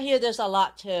 And I hear this a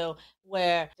lot too,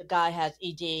 where the guy has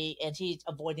ED and he's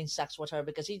avoiding sex with her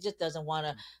because he just doesn't want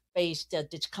to face the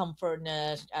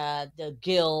discomfortness, the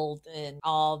guilt, and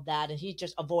all that, and he's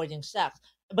just avoiding sex.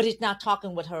 But he's not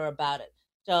talking with her about it.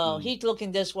 So Mm, he's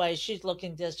looking this way, she's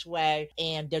looking this way,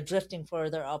 and they're drifting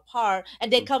further apart.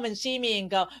 And they mm, come and see me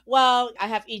and go, well, I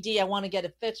have ED. I want to get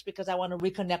it fixed because I want to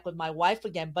reconnect with my wife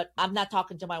again. But I'm not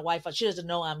talking to my wife. She doesn't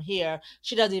know I'm here.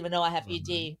 She doesn't even know I have right,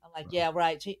 ED. I'm like, right, yeah,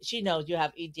 right. She knows you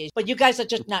have ED. But you guys are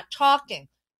just not talking.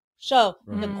 So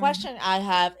the right. Mm. question I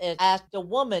have is, as the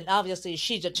woman, obviously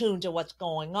she's attuned to what's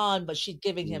going on, but she's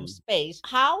giving him Mm, space.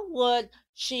 How would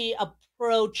she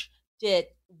approach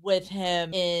it with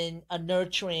him in a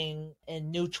nurturing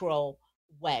and neutral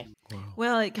way? wow.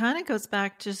 Well, it kind of goes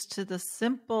back just to the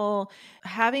simple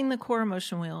having the core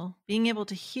emotion wheel, being able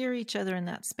to hear each other in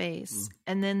that space, Mm,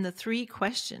 and then the three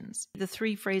questions, the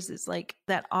three phrases, like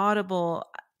that audible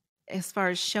as far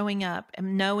as showing up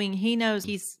and knowing he knows mm,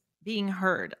 he's being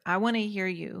heard. I want to hear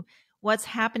you. What's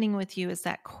happening with you is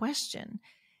that question.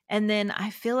 And then I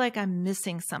feel like I'm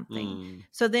missing something. mm,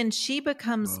 So then she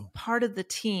becomes wow. part of the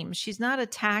team. She's not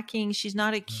attacking, she's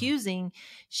not Yeah. accusing.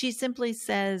 She simply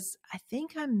says, I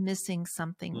think I'm missing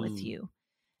something with Mm, you.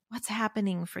 What's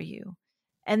happening for you?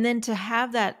 And then to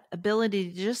have that ability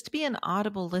to just be an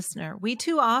audible listener. We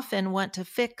too often want to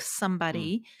fix mm,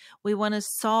 somebody. We want to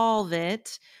solve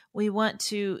it. We want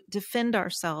to defend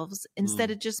ourselves instead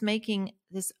mm, of just making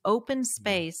this open yeah.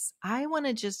 space. I want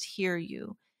to just hear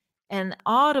you. And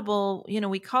audible,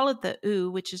 we call it the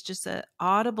ooh, which is just a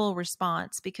audible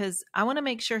response because I want to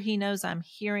make sure he knows I'm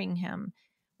hearing him.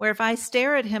 Where if I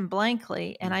stare at him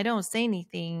blankly and Mm, I don't say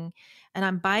anything and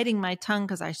I'm biting my tongue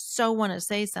because I so want to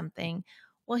say something,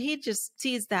 well, he just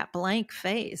sees that blank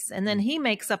face and then mm, he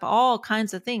makes up all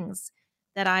kinds of things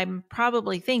that I'm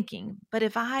probably thinking. But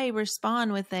if I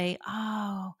respond with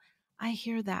oh, I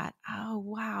hear that. Oh,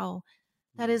 wow.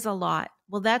 That mm, is a lot.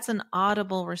 Well, that's an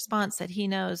audible response that he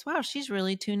knows, wow, she's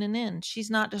really tuning in. She's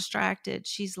not distracted.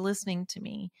 She's listening to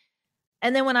me.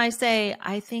 And then when I say,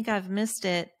 I think I've missed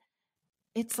it,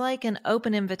 it's like an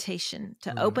open invitation to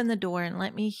right. open the door and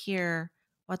let me hear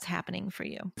what's happening for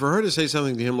you. For her to say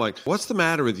something to him like, what's the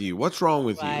matter with you? What's wrong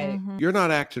with you? Right. Mm-hmm. You're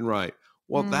not acting right.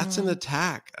 Well, that's an Mm-hmm.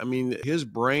 attack. I mean, his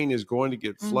brain is going to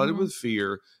get flooded Mm-hmm. with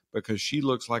fear because she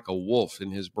looks like a wolf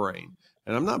in his brain.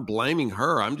 And I'm not blaming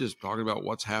her. I'm just talking about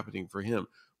what's happening for him.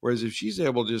 Whereas if she's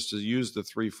able just to use the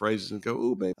three phrases and go,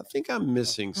 oh, babe, I think I'm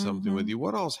missing something Mm-hmm. with you.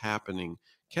 What all's happening?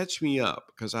 catch me up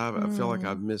because I feel like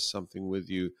I've Mm. missed something with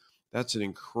you. That's an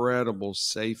incredible,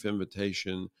 safe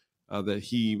invitation that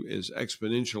he is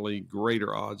exponentially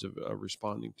greater odds of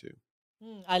responding to.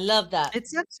 I love that.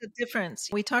 It's such a difference.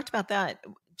 We talked about that.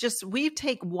 Just we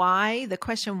take why, the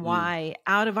question Mm, why,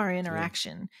 out of our yeah.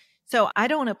 interaction. So I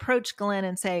don't approach Glenn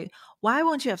and say, why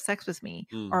won't you have sex with me?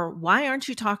 Mm, Or why aren't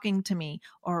you talking to me?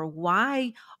 Or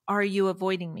why are you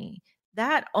avoiding me?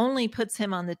 That only puts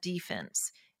him on the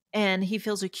defense. And he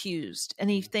feels accused. And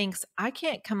he thinks, I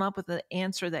can't come up with the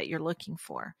answer that you're looking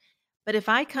for. But if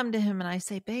I come to him and I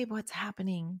say, babe, what's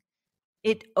happening?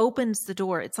 It opens the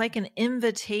door. It's like an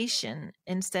invitation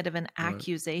instead of an right.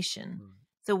 accusation. Right.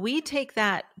 So we take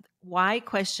that why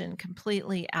question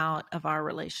completely out of our Mm.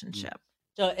 relationship.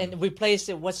 So, and replace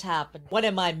it. What's happening? What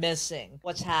am I missing?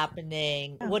 What's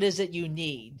happening? Yeah. What is it you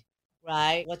need?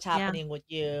 Right? What's Yeah. happening with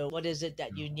you? What is it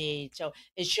that you need? So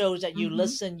it shows that you Mhm.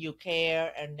 listen, you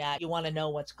care, and that you want to know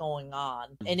what's going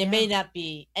on. And it Yeah. may not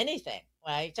be anything,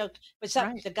 right? So, but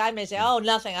Right. the guy may say, "Oh,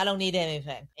 nothing. I don't need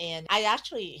anything." And I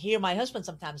actually hear my husband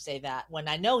sometimes say that when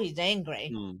I know he's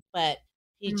angry, Mm. but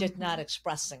he's just not Mhm.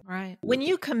 expressing. Right. When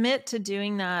you commit to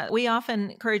doing that, we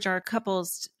often encourage our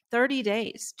couples 30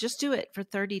 days. Just do it for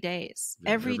 30 days.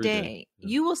 Yeah, Every every day. day. Yeah.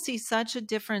 You will see such a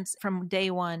difference from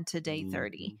day 1 to day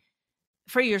 30 Mhm.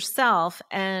 for yourself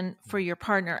and for Mm. your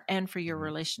partner and for your Mhm.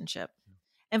 relationship.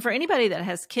 And for anybody that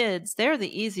has kids, they're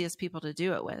the easiest people to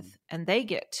do it with. Mhm. And they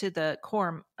get to the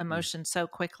core emotion so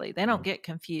quickly. They don't Yeah. get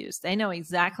confused. They know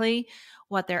exactly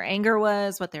what their anger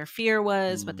was, what their fear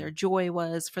was, what Mm. their joy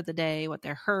was for the day, what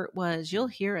their hurt was. You'll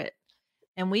hear it.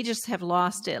 And we just have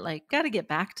lost it. Like, got to get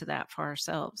back to that for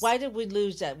ourselves. Why did we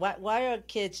lose that? Why are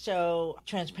kids so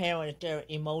transparent with their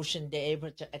emotion? They're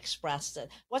able to express it.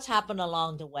 What's happened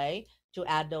along the way to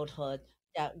adulthood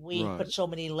that we Right. put so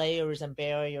many layers and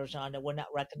barriers on that we're not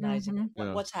recognizing it? Mhm.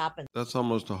 Yeah. What's happened? That's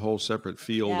almost a whole separate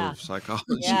field Yeah. of psychology.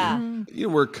 Yeah. Mhm. You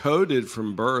know, we're coded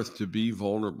from birth to be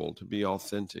vulnerable, to be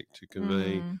authentic, to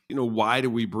convey, Mhm. you know, why do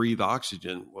we breathe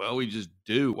oxygen? Well, we just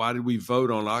do. Why did we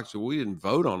vote on oxygen? We didn't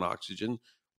vote on oxygen.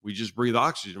 We just breathe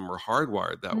oxygen. We're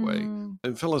hardwired that way. Mhm.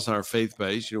 And Phyllis and I are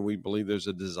faith-based. You know, we believe there's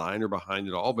a designer behind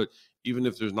it all. But even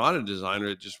if there's not a designer,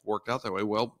 it just worked out that way.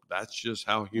 Well, that's just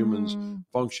how humans Mhm.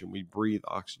 function. We breathe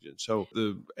oxygen. So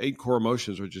the 8 core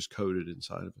emotions are just coded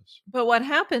inside of us. But what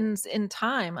happens in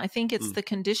time, I think it's Mm. the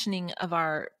conditioning of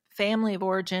our family of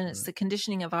origin, it's Right. the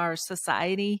conditioning of our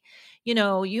society. You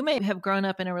know, you may have grown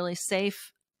up in a really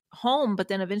safe home, but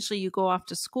then eventually you go off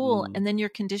to school Mm. and then you're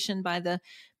conditioned by the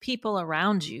people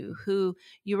around you who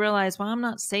you realize, well, I'm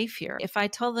not safe here. If I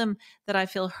tell them that I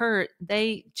feel hurt,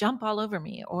 they jump all over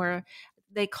me or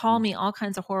they call Mm. me all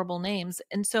kinds of horrible names.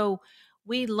 And so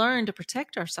we learn to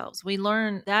protect ourselves. We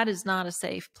learn that is not a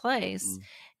safe place. Mm.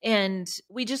 And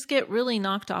we just get really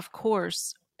knocked off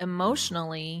course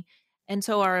emotionally. And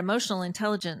so our emotional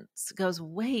intelligence goes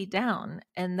way down.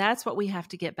 And that's what we have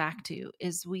to get back to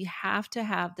is we have to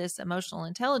have this emotional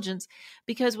intelligence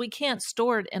because we can't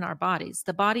store it in our bodies.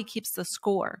 The body keeps the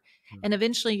score. And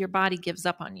eventually your body gives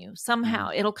up on you. Somehow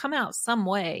it'll come out some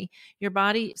way. Your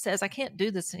body says, I can't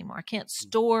do this anymore. I can't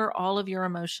store all of your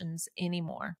emotions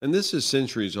anymore. And this is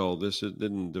centuries old.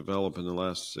 Didn't develop in the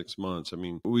last 6 months. I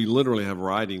mean, we literally have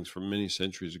writings from many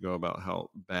centuries ago about how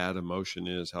bad emotion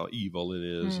is, how evil it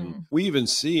is. And we even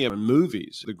see in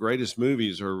movies. The greatest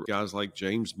movies are guys like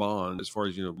James Bond, as far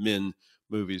as, you know, men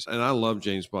movies. And I love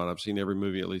James Bond. I've seen every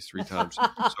movie at least 3 times.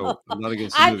 So I'm not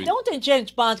against the I movie. don't think James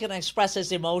Bond's going to express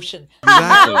his emotion.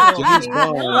 Exactly. No, James he's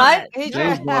Bond, Right? not.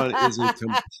 James Bond is a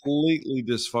completely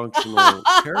dysfunctional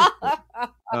character.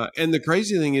 And the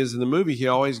crazy thing is, in the movie, he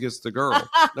always gets the girl.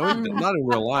 No, not in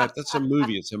real life. That's a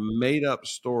movie. It's a made-up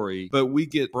story. But we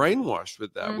get brainwashed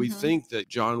with that. We think that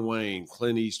John Wayne,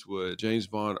 Clint Eastwood, James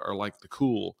Bond are like the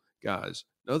cool guys.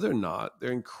 No, they're not.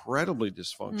 They're incredibly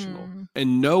dysfunctional.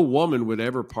 And no woman would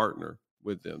ever partner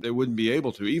with them. They wouldn't be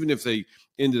able to. Even if they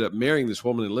ended up marrying this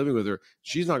woman and living with her,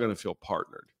 she's not going to feel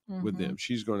partnered with them.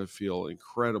 She's going to feel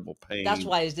incredible pain. That's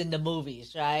why it's in the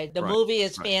movies, right? The Right, movie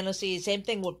is right. fantasy. Same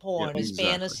thing with porn. Yeah, It's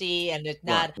exactly. fantasy and it's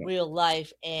not Right. real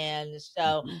life. And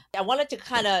so Mhm. I wanted to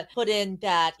kind of put in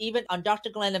that even on Dr.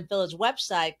 Glenn and Phil's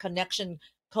website,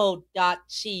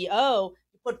 connectioncode.co,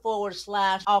 you put /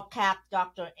 all cap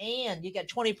Dr. Ann, you get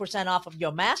 20% off of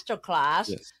your masterclass.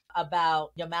 Yes.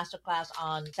 About your masterclass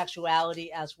on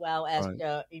sexuality as well as Right.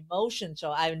 the emotion.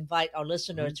 So I invite our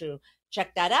listeners to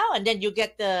check that out. And then you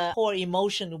get the core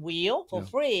emotion wheel for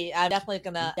free. I'm definitely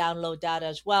going to download that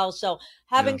as well. So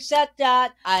having said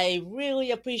that, I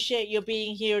really appreciate you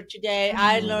being here today.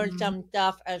 I learned some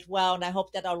stuff as well. And I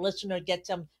hope that our listener gets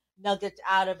some nuggets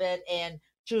out of it. And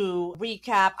to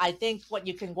recap, I think what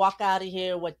you can walk out of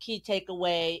here, what key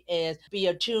takeaway is be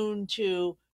attuned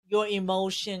to your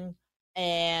emotion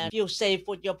and feel safe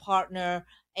with your partner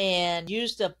and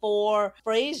use the 4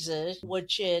 phrases,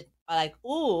 which is like,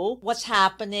 ooh, what's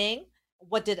happening?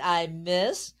 What did I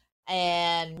miss?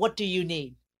 And what do you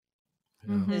need?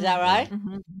 Is that right?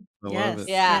 I Yes. love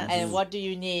it. Yeah. Yes. And what do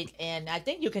you need? And I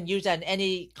think you can use that in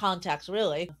any context,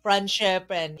 really, friendship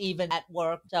and even at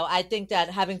work. So I think that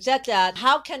having said that,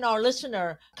 how can our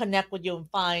listener connect with you and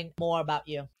find more about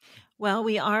you? Well,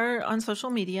 we are on social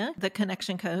media, The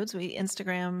Connection Codes. We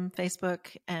Instagram,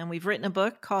 Facebook, and we've written a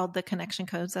book called The Connection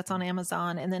Codes. That's on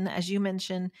Amazon. And then, as you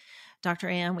mentioned, Dr.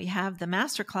 Ann, we have the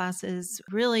master classes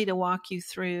really to walk you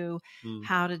through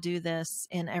how to do this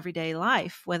in everyday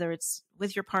life, whether it's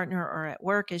with your partner or at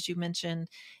work, as you mentioned,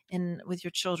 and with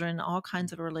your children, all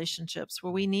kinds of relationships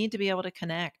where we need to be able to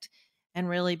connect and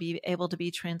really be able to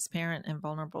be transparent and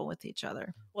vulnerable with each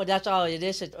other. Well, that's all it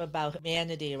is about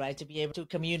humanity, right? To be able to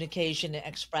communication and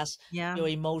express your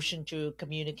emotion to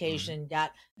communication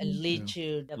that and lead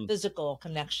to the physical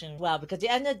connection. Well, because at the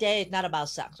end of the day, it's not about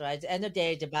sex, right? At the end of the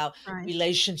day, it's about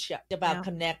relationship, it's about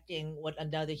connecting with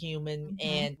another human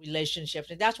and relationships.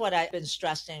 And that's what I've been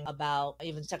stressing about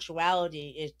even sexuality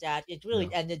is that it's really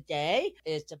at the end of the day,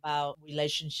 it's about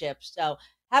relationships. So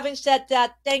having said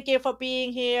that, thank you for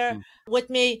being here with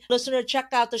me. Listener, check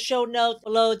out the show notes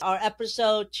below our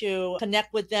episode to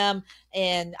connect with them.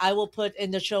 And I will put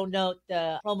in the show note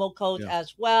the promo code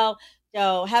as well.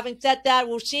 So having said that,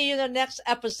 we'll see you in the next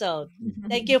episode.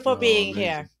 Thank you for being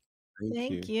here.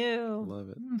 Thank you. Love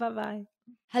it. Bye-bye.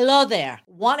 Hello there.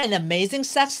 Want an amazing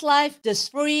sex life? This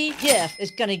free gift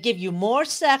is going to give you more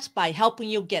sex by helping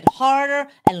you get harder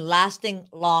and lasting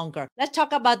longer. Let's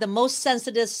talk about the most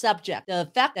sensitive subject, the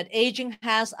effect that aging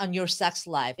has on your sex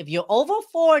life. If you're over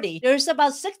 40, there's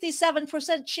about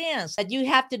 67% chance that you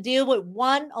have to deal with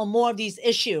one or more of these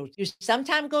issues. You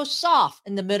sometimes go soft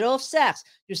in the middle of sex.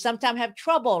 You sometimes have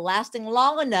trouble lasting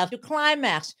long enough to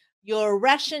climax. Your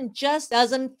erection just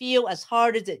doesn't feel as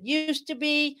hard as it used to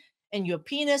be. And your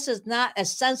penis is not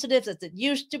as sensitive as it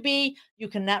used to be. You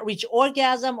cannot reach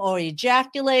orgasm or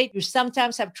ejaculate. You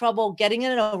sometimes have trouble getting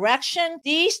an erection.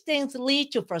 These things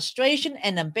lead to frustration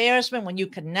and embarrassment when you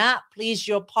cannot please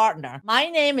your partner. My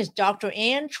name is Dr.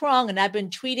 Ann Trung, and I've been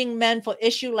treating men for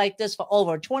issues like this for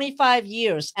over 25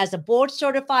 years. As a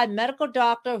board-certified medical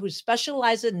doctor who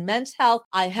specializes in men's health,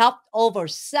 I helped over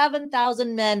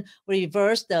 7,000 men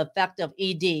reverse the effect of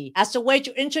ED. As a way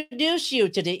to introduce you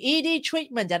to the ED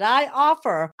treatment that I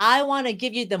offer, I want to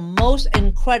give you the most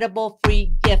incredible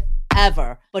free gift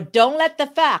ever. But don't let the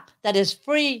fact that it's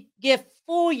free gift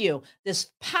fool you. This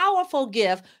powerful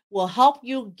gift will help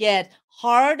you get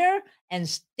harder and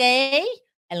stay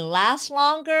and last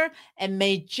longer and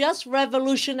may just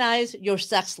revolutionize your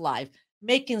sex life,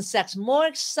 making sex more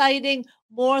exciting,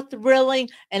 more thrilling,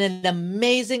 and an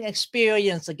amazing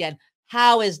experience again.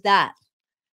 How is that?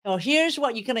 So here's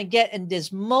what you're going to get in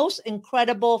this most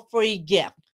incredible free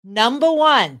gift. Number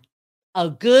 1, a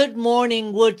good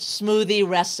morning wood smoothie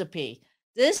recipe.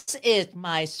 This is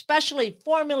my specially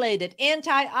formulated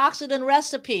antioxidant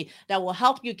recipe that will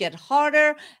help you get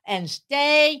harder and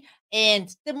stay and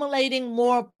stimulating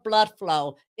more blood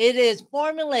flow. It is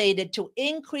formulated to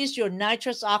increase your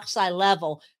nitrous oxide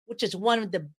level, which is one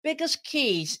of the biggest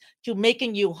keys to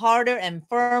making you harder and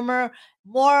firmer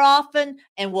more often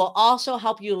and will also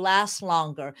help you last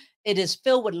longer. It is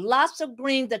filled with lots of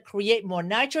greens that create more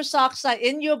nitrous oxide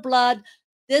in your blood.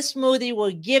 This smoothie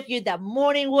will give you that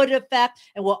morning wood effect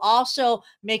and will also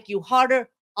make you harder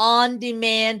on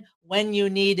demand when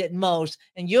you need it most.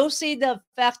 And you'll see the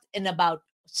effect in about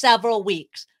several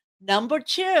weeks. Number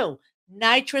 2,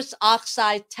 nitrous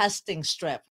oxide testing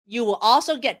strip. You will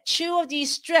also get 2 of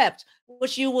these strips,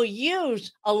 which you will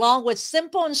use along with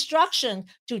simple instructions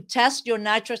to test your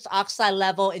nitrous oxide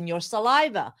level in your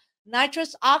saliva.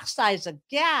 Nitrous oxide is a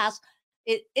gas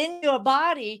in your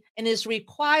body and is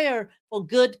required for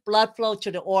good blood flow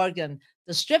to the organ.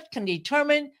 The strip can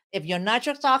determine if your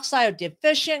nitrous oxide is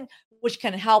deficient, which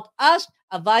can help us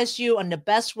advise you on the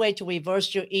best way to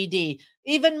reverse your ED.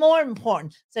 Even more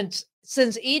important,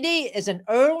 since ED is an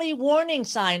early warning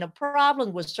sign of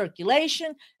problems with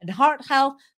circulation and heart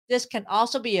health, this can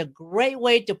also be a great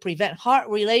way to prevent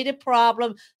heart-related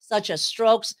problems such as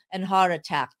strokes and heart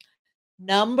attacks.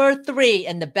 Number 3,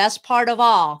 and the best part of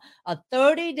all, a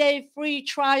 30-day free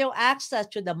trial access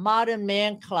to the Modern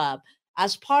Man Club.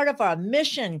 As part of our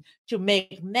mission to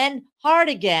make men hard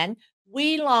again,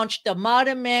 we launched the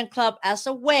Modern Man Club as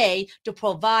a way to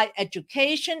provide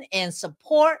education and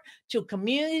support to a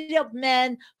community of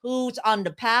men who's on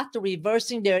the path to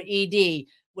reversing their ED.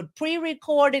 with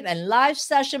pre-recorded and live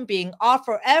session being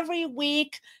offered every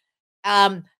week.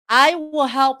 I will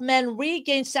help men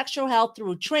regain sexual health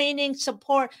through training,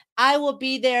 support. I will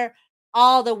be there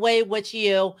all the way with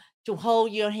you to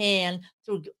hold your hand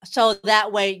through, so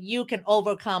that way you can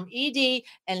overcome ED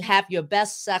and have your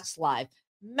best sex life.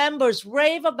 Members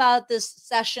rave about this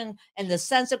session and the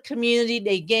sense of community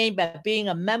they gain by being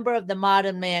a member of the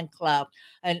Modern Man Club.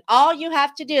 And all you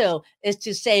have to do is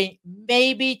to say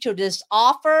maybe to this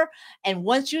offer. And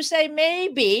once you say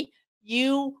maybe,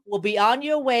 you will be on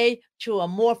your way to a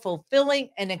more fulfilling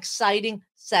and exciting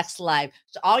sex life.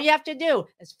 So all you have to do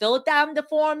is fill down the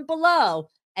form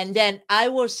below, and then I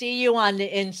will see you on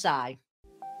the inside.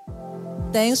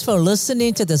 Thanks for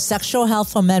listening to the Sexual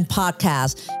Health for Men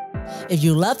podcast. If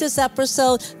you love this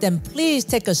episode, then please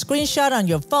take a screenshot on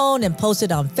your phone and post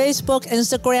it on Facebook,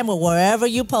 Instagram, or wherever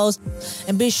you post.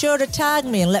 And be sure to tag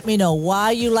me and let me know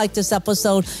why you like this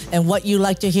episode and what you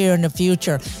like to hear in the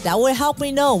future. That will help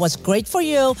me know what's great for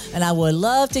you, and I would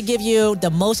love to give you the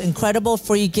most incredible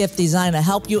free gift designed to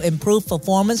help you improve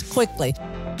performance quickly.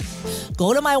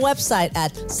 Go to my website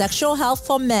at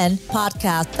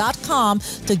sexualhealthformenpodcast.com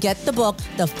to get the book,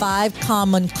 The 5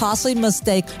 Common Costly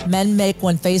Mistakes Men Make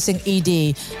When Facing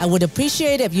ED. I would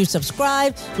appreciate it if you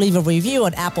subscribe, leave a review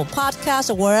on Apple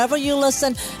Podcasts or wherever you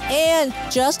listen, and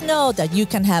just know that you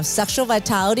can have sexual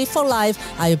vitality for life.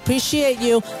 I appreciate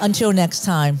you. Until next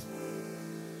time.